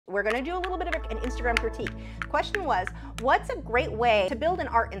We're gonna do a little bit of an Instagram critique. The question was, what's a great way to build an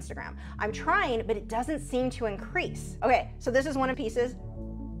art Instagram? I'm trying, but it doesn't seem to increase. Okay, so this is one of the pieces.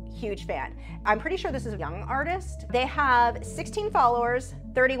 Huge fan. I'm pretty sure this is a young artist. They have 16 followers,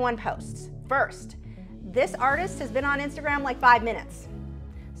 31 posts. First, this artist has been on Instagram like 5 minutes.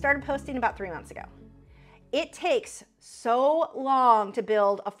 Started posting about 3 months ago. It takes so long to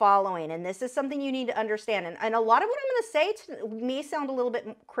build a following, and this is something you need to understand. And a lot of what I'm going to say may sound a little bit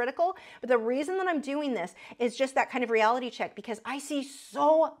critical, but the reason that I'm doing this is just that kind of reality check, because I see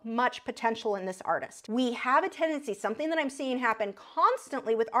so much potential in this artist. We have a tendency, something that I'm seeing happen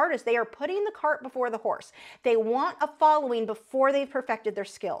constantly with artists, they are putting the cart before the horse. They want a following before they've perfected their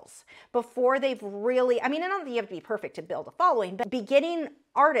skills, before they've really, I mean, I don't think you have to be perfect to build a following, but beginning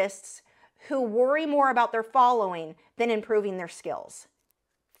artists who worry more about their following than improving their skills.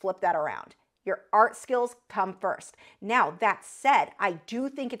 Flip that around. Your art skills come first. Now, that said, I do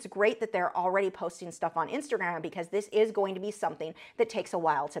think it's great that they're already posting stuff on Instagram, because this is going to be something that takes a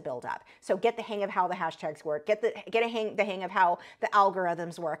while to build up. So get the hang of how the hashtags work, get the hang of how the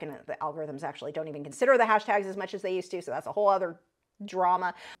algorithms work, and the algorithms actually don't even consider the hashtags as much as they used to, so that's a whole other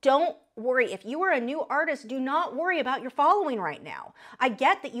drama. Don't worry. If you are a new artist, do not worry about your following right now. I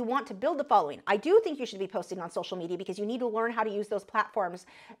get that you want to build a following. I do think you should be posting on social media because you need to learn how to use those platforms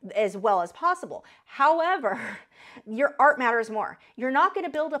as well as possible. However, your art matters more. You're not going to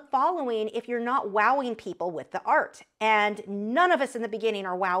build a following if you're not wowing people with the art. And none of us in the beginning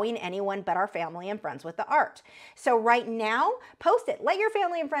are wowing anyone but our family and friends with the art. So right now, post it. Let your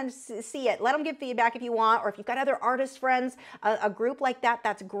family and friends see it. Let them give feedback if you want, or if you've got other artist friends, a group like that,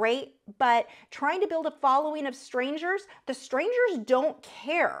 that's great. But trying to build a following of strangers, the strangers don't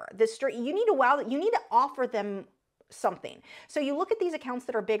care. You need to wow them. You need to offer them something. So you look at these accounts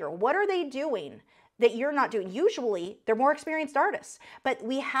that are bigger. What are they doing that you're not doing? Usually they're more experienced artists, but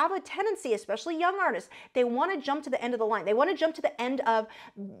we have a tendency, especially young artists, they want to jump to the end of the line. They want to jump to the end of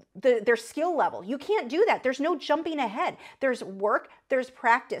their skill level. You can't do that. There's no jumping ahead. There's work, there's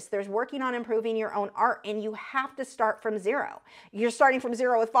practice, there's working on improving your own art, and you have to start from zero. You're starting from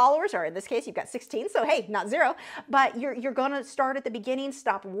zero with followers, or in this case, you've got 16, so hey, not zero, but you're going to start at the beginning.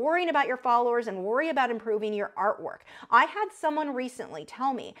 Stop worrying about your followers and worry about improving your artwork. I had someone recently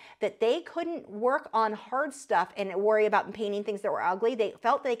tell me that they couldn't work on hard stuff and worry about painting things that were ugly. They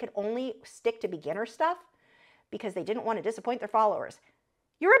felt they could only stick to beginner stuff because they didn't want to disappoint their followers.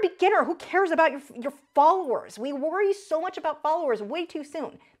 You're a beginner. Who cares about your followers? We worry so much about followers way too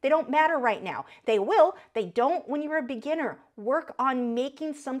soon. They don't matter right now. They will. They don't when you're a beginner. Work on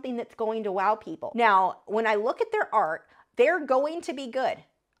making something that's going to wow people. Now, when I look at their art, they're going to be good.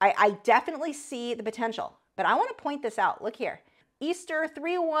 I definitely see the potential, but I want to point this out. Look here. Easter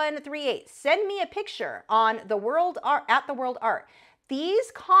 3138, send me a picture on the World Art, at the World Art. These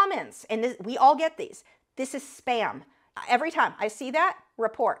comments, and this, we all get these, this is spam. Every time I see that,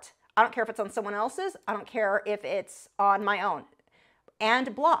 report. I don't care if it's on someone else's, I don't care if it's on my own.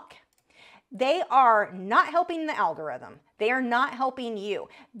 And block. They are not helping the algorithm. They are not helping you.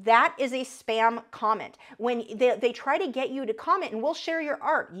 That is a spam comment. When they try to get you to comment and we'll share your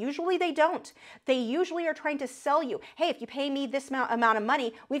art, usually they don't. They usually are trying to sell you, hey, if you pay me this amount of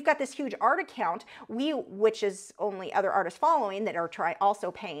money, we've got this huge art account, which is only other artists following that are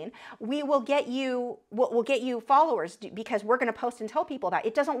also paying, we will get you, we'll get you followers because we're gonna post and tell people about it.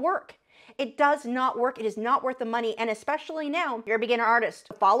 It doesn't work. It does not work. It is not worth the money. And especially now, if you're a beginner artist,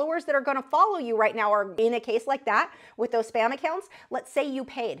 followers that are going to follow you right now are in a case like that with those spam accounts. Let's say you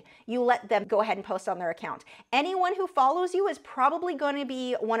paid. You let them go ahead and post on their account. Anyone who follows you is probably going to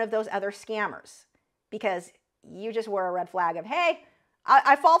be one of those other scammers because you just wore a red flag of, hey,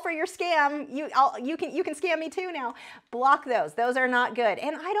 I fall for your scam. You can scam me too now. Block those. Those are not good.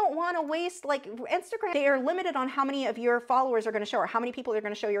 And I don't want to waste, like Instagram, they are limited on how many of your followers are going to show or how many people are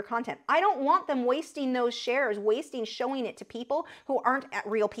going to show your content. I don't want them wasting those shares, showing it to people who aren't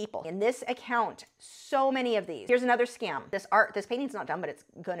real people. In this account, so many of these. Here's another scam. This painting's not done, but it's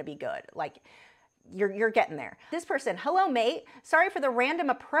going to be good. Like, you're getting there. This person, hello mate, sorry for the random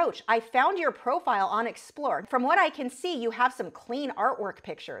approach. I found your profile on Explore. From what I can see, you have some clean artwork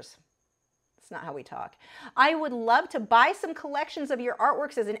pictures. That's not how we talk. I would love to buy some collections of your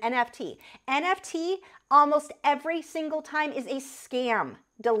artworks as an NFT. NFT, almost every single time, is a scam.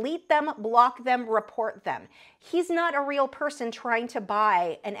 Delete them, block them, report them. He's not a real person trying to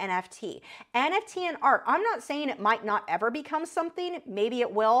buy an NFT. NFT and art, I'm not saying it might not ever become something. Maybe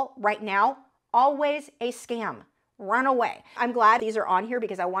it will. Right now, always a scam. Run away. I'm glad these are on here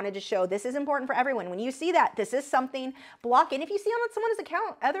because I wanted to show this is important for everyone. When you see that, this is something, block. And if you see on someone's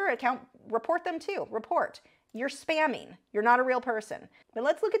account, other account, report them too. Report. You're spamming. You're not a real person. But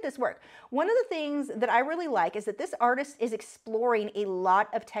let's look at this work. One of the things that I really like is that this artist is exploring a lot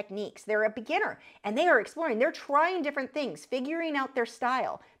of techniques. They're a beginner and they are exploring. They're trying different things, figuring out their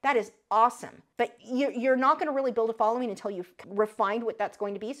style. That is awesome. But you're not going to really build a following until you've refined what that's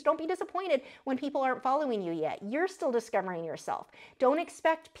going to be. So don't be disappointed when people aren't following you yet. You're still discovering yourself. Don't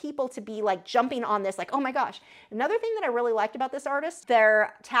expect people to be like jumping on this like, oh my gosh. Another thing that I really liked about this artist,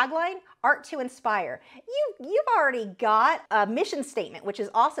 their tagline, art to inspire. You've already got a mission statement, which is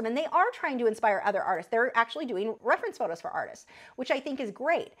awesome. And they are trying to inspire other artists. They're actually doing reference photos for artists, which I think is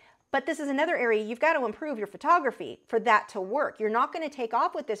great. But this is another area you've got to improve your photography for that to work. You're not going to take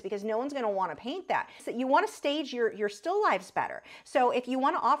off with this because no one's going to want to paint that. So you want to stage your still lifes better. So if you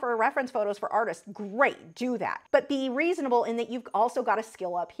want to offer reference photos for artists, great, do that. But be reasonable in that you've also got to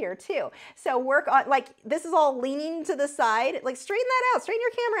skill up here too. So work on, like, this is all leaning to the side. Like, straighten that out, straighten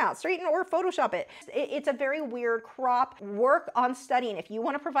your camera out, straighten or Photoshop it. It's a very weird crop. Work on studying. If you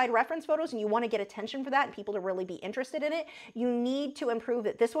want to provide reference photos and you want to get attention for that and people to really be interested in it, you need to improve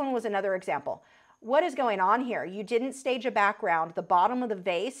it. This one was another example. What is going on here? You didn't stage a background. The bottom of the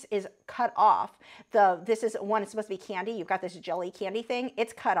vase is cut off. This is one, it's supposed to be candy. You've got this jelly candy thing.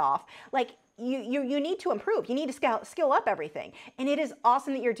 It's cut off. Like, you need to improve. You need to skill up everything. And it is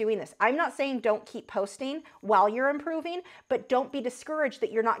awesome that you're doing this. I'm not saying don't keep posting while you're improving, but don't be discouraged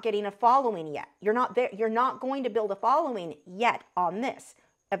that you're not getting a following yet. You're not there. You're not going to build a following yet on this.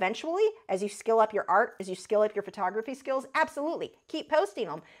 Eventually, as you skill up your art, as you skill up your photography skills, absolutely, keep posting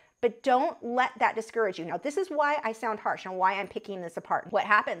them. But don't let that discourage you. Now, this is why I sound harsh and why I'm picking this apart. What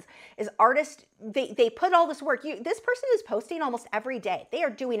happens is artists, they put all this work. This person is posting almost every day. They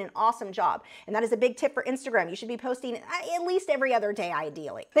are doing an awesome job. And that is a big tip for Instagram. You should be posting at least every other day,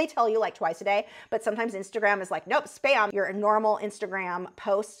 ideally. They tell you like twice a day, but sometimes Instagram is like, nope, spam. Your normal Instagram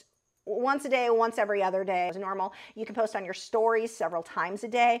post once a day, once every other day is normal. You can post on your stories several times a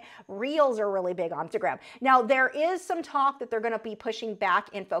day. Reels are really big on Instagram. Now, there is some talk that they're going to be pushing back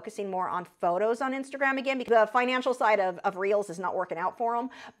and focusing more on photos on Instagram again, because the financial side of Reels is not working out for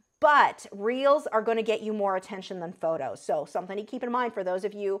them. But Reels are going to get you more attention than photos. So something to keep in mind for those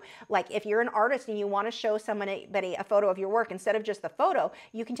of you, like if you're an artist and you want to show somebody a photo of your work, instead of just the photo,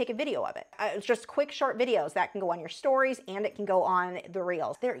 you can take a video of it. It's just quick, short videos that can go on your stories and it can go on the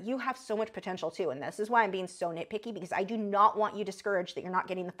Reels. There, you have so much potential too. And this is why I'm being so nitpicky, because I do not want you discouraged that you're not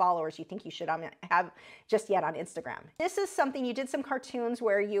getting the followers you think you should have just yet on Instagram. This is something, you did some cartoons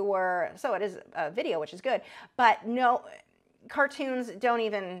where you were, so it is a video, which is good, but no, cartoons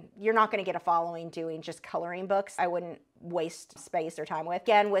you're not going to get a following doing just coloring books. I wouldn't waste space or time with.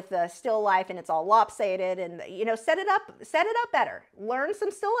 Again, with the still life and it's all lopsided and, you know, set it up better. Learn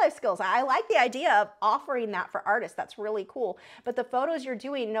some still life skills. I like the idea of offering that for artists. That's really cool. But the photos you're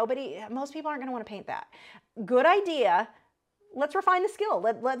doing, most people aren't going to want to paint that. Good idea. Let's refine the skill.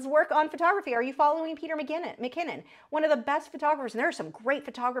 Let's work on photography. Are you following Peter McKinnon? One of the best photographers, and there are some great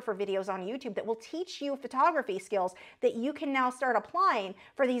photographer videos on YouTube that will teach you photography skills that you can now start applying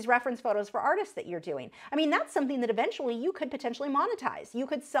for these reference photos for artists that you're doing. I mean, that's something that eventually you could potentially monetize. You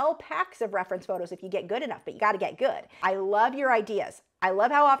could sell packs of reference photos if you get good enough, but you got to get good. I love your ideas. I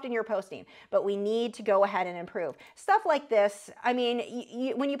love how often you're posting, but we need to go ahead and improve. Stuff like this, I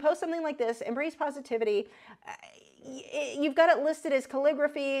mean, when you post something like this, embrace positivity. You've got it listed as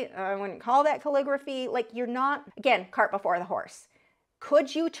calligraphy. I wouldn't call that calligraphy. Like, you're not, again, cart before the horse.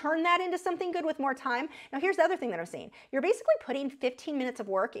 Could you turn that into something good with more time? Now, here's the other thing that I'm seeing. You're basically putting 15 minutes of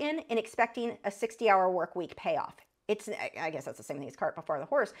work in and expecting a 60-hour work week payoff. I guess that's the same thing as cart before the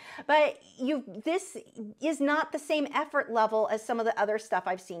horse, but this is not the same effort level as some of the other stuff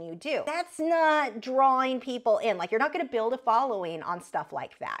I've seen you do. That's not drawing people in. Like, you're not going to build a following on stuff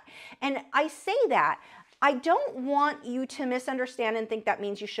like that. And I say that, I don't want you to misunderstand and think that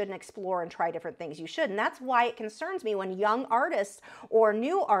means you shouldn't explore and try different things. You should. And that's why it concerns me when young artists or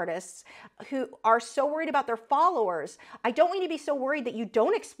new artists who are so worried about their followers, I don't want you to be so worried that you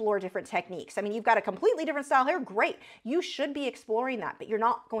don't explore different techniques. I mean, you've got a completely different style here. Great. You should be exploring that, but you're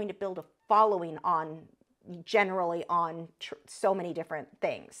not going to build a following generally on so many different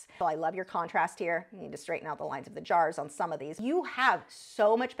things. So I love your contrast here. You need to straighten out the lines of the jars on some of these. You have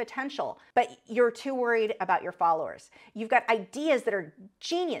so much potential, but you're too worried about your followers. You've got ideas that are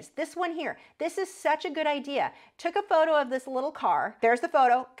genius. This one here, this is such a good idea. Took a photo of this little car. There's the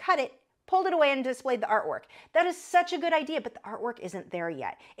photo, cut it, pulled it away and displayed the artwork. That is such a good idea, but the artwork isn't there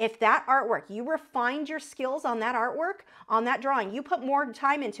yet. If that artwork, you refined your skills on that artwork, on that drawing, you put more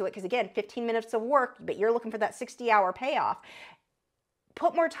time into it, because again, 15 minutes of work, but you're looking for that 60-hour payoff.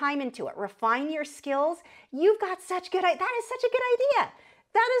 Put more time into it, refine your skills. You've got such good, that is such a good idea.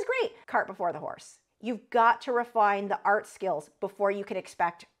 That is great. Cart before the horse. You've got to refine the art skills before you can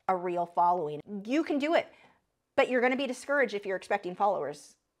expect a real following. You can do it, but you're going to be discouraged if you're expecting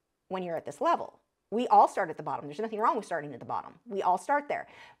followers when you're at this level. We all start at the bottom. There's nothing wrong with starting at the bottom. We all start there,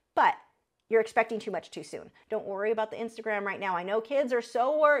 but you're expecting too much too soon. Don't worry about the Instagram right now. I know kids are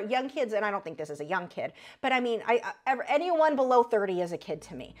so young kids, and I don't think this is a young kid, but I mean, anyone below 30 is a kid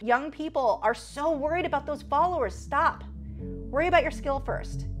to me. Young people are so worried about those followers. Stop. Worry about your skill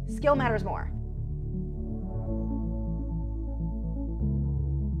first. Skill matters more.